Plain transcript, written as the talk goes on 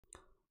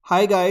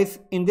Hi guys,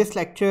 in this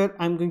lecture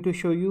I'm going to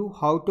show you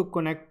how to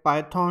connect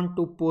Python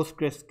to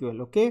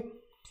PostgreSQL. Okay,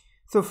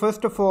 so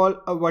first of all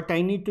what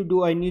I need to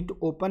do, I need to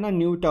open a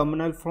new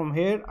terminal. From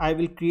here I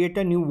will create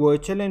a new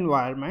virtual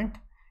environment,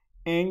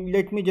 and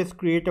let me just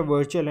create a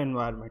virtual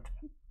environment.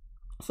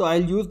 So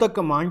I'll use the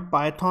command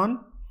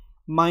python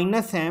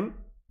 -m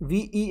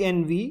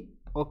venv.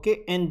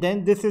 Okay, and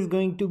then this is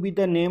going to be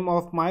the name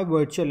of my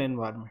virtual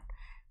environment.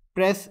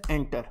 Press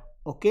enter.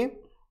 Okay,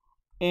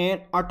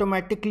 and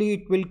automatically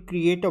it will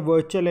create a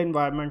virtual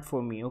environment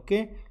for me.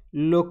 Okay,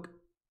 look,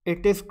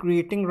 it is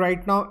creating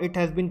right now. It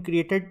has been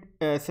created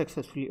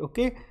successfully.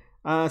 Okay,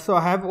 so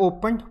I have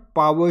opened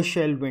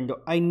PowerShell window.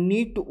 I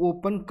need to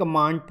open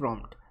command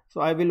prompt,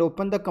 so I will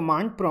open the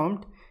command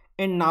prompt.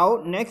 And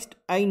now next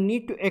I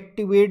need to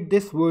activate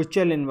this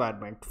virtual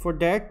environment. For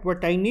that,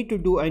 what I need to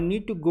do, I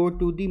need to go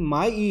to the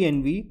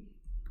my-env,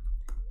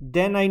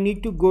 then I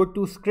need to go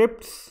to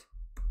scripts,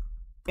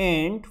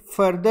 and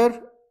further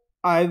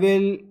I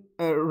will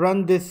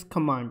run this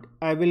command.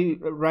 I will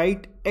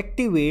write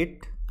activate,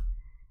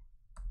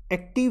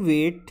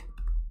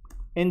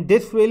 and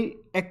this will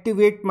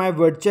activate my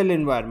virtual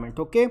environment.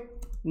 Okay,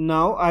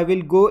 now I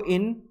will go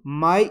in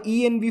my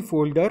env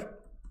folder.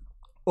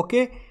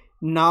 Okay,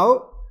 now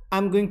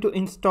I'm going to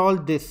install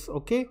this.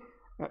 Okay,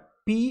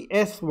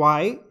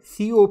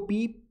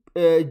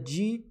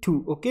 PSYCOPG2.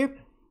 Okay,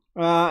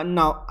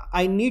 now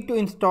I need to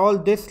install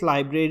this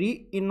library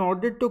in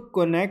order to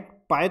connect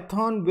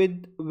Python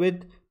with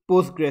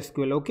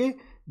PostgreSQL. Okay,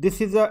 this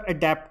is a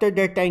adapter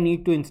that I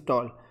need to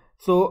install.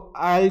 So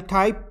I'll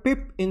type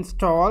pip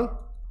install,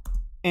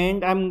 and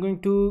I'm going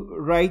to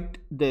write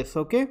this.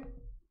 Okay,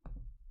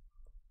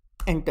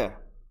 enter.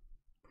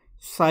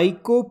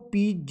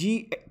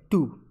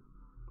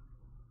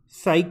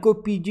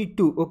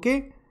 psycopg2. Okay,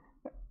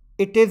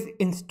 it is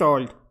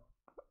installed.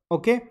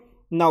 Okay,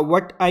 now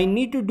what I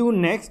need to do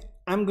next,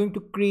 I'm going to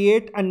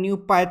create a new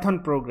Python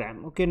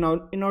program. Okay,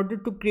 now in order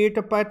to create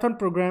a Python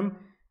program,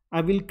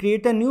 I will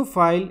create a new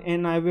file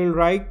and I will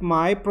write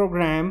my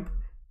program.py,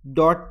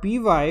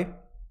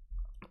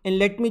 and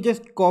let me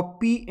just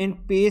copy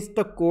and paste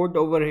the code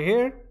over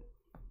here,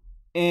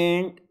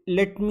 and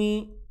let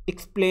me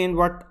explain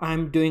what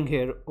I'm doing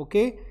here.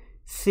 Okay,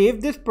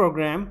 save this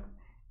program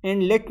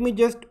and let me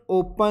just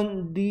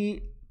open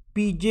the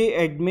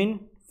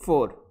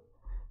pgadmin4.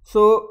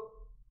 So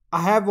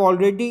I have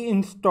already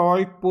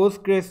installed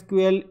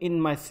PostgreSQL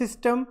in my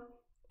system.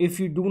 If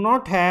you do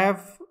not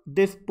have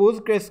this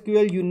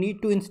PostgreSQL, you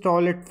need to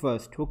install it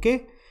first.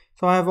 Okay,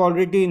 so I have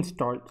already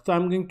installed. So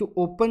I'm going to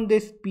open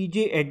this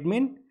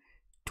pgadmin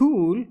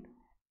tool,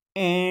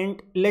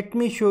 and let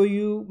me show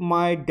you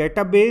my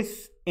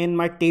database and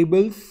my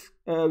tables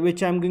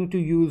which I'm going to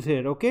use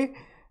here. Okay,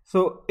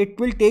 so it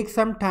will take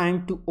some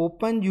time to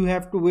open. You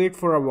have to wait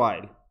for a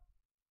while.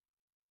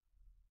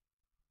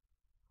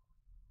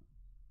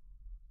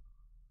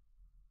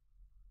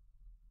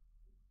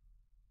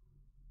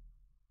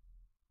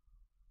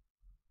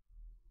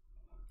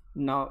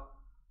 Now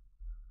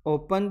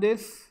open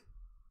this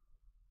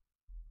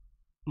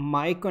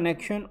my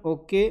connection.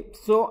 Okay,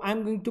 so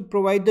I'm going to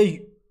provide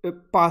the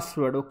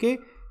password. Okay,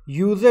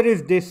 user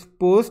is this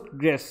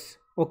Postgres.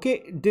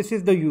 Okay, this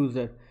is the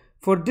user.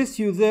 For this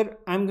user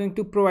I'm going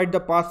to provide the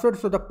password.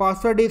 So the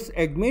password is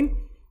admin.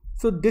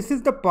 So this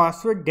is the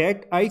password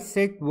that I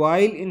set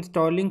while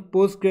installing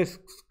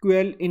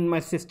PostgreSQL in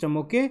my system.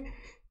 Okay,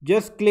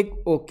 just click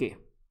OK.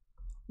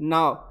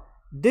 Now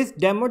this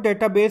demo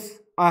database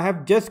I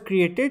have just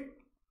created.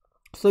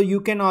 So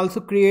you can also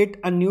create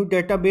a new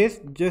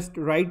database. Just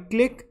right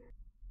click,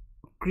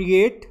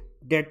 create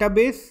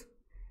database,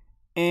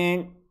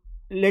 and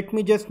let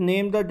me just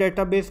name the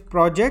database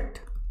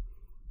project.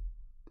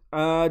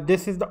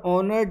 This is the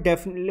owner.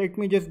 Let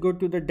me just go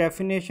to the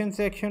definition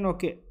section.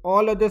 Okay,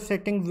 all other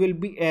settings will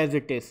be as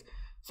it is.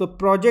 So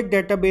project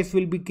database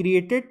will be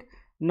created.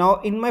 Now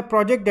in my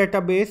project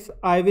database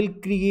I will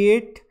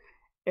create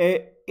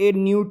a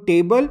new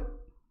table,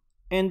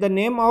 and the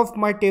name of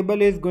my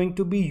table is going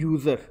to be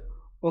user.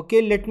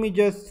 Okay, let me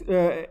just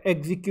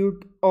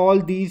execute all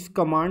these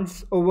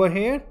commands over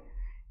here,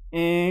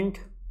 and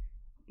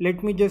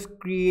let me just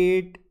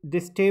create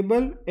this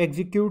table,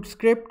 execute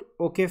script.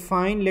 Okay,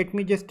 fine, let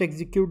me just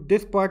execute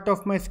this part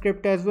of my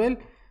script as well.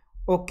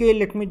 Okay,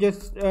 let me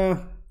just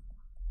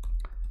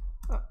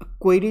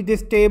query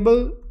this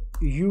table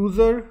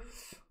users,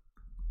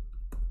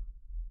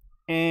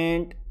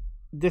 and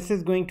this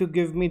is going to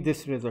give me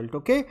this result.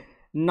 Okay,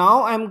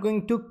 now I'm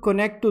going to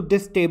connect to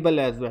this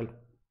table as well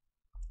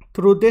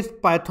through this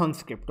Python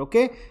script.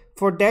 Okay,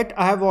 for that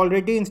I have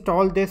already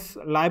installed this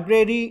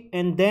library,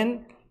 and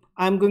then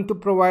I'm going to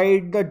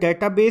provide the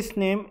database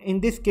name.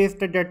 In this case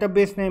the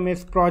database name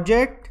is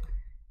project,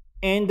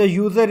 and the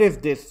user is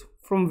this.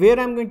 From where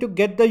I'm going to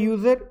get the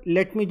user,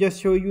 let me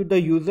just show you the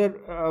user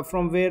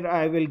from where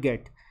I will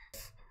get.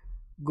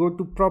 Go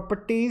to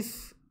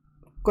properties,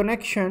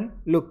 connection.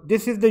 Look,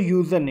 this is the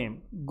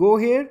username. Go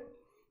here,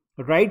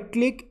 right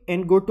click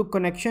and go to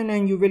connection,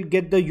 and you will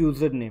get the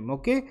username.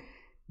 Okay,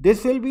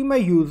 this will be my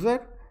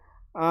user.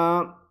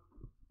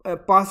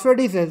 password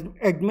is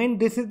admin.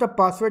 This is the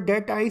password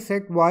that I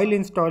set while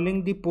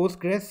installing the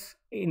Postgres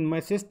in my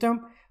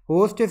system.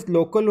 Host is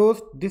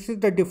localhost. This is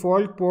the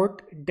default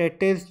port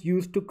that is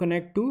used to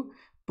connect to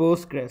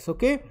Postgres.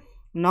 Okay,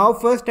 now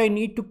first I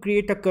need to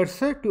create a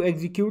cursor to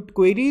execute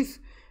queries.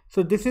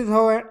 So this is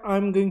how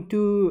I'm going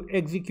to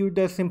execute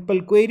a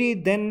simple query.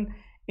 Then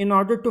in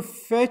order to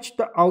fetch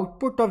the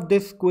output of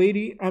this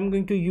query, I'm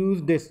going to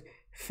use this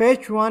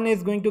fetch one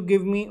is going to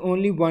give me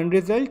only one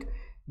result.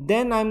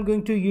 Then I'm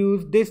going to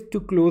use this to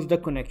close the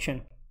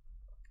connection.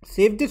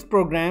 Save this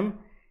program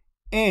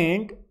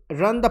and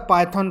run the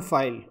Python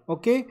file.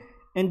 Okay,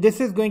 and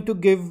this is going to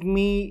give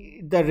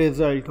me the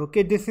result.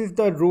 Okay, this is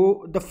the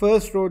row, the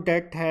first row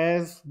that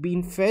has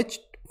been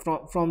fetched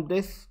from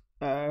this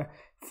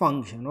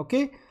function.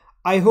 Okay,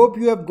 I hope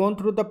you have gone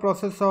through the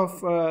process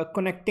of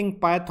connecting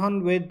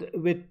Python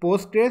with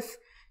Postgres.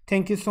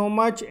 Thank you so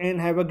much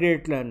and have a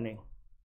great learning.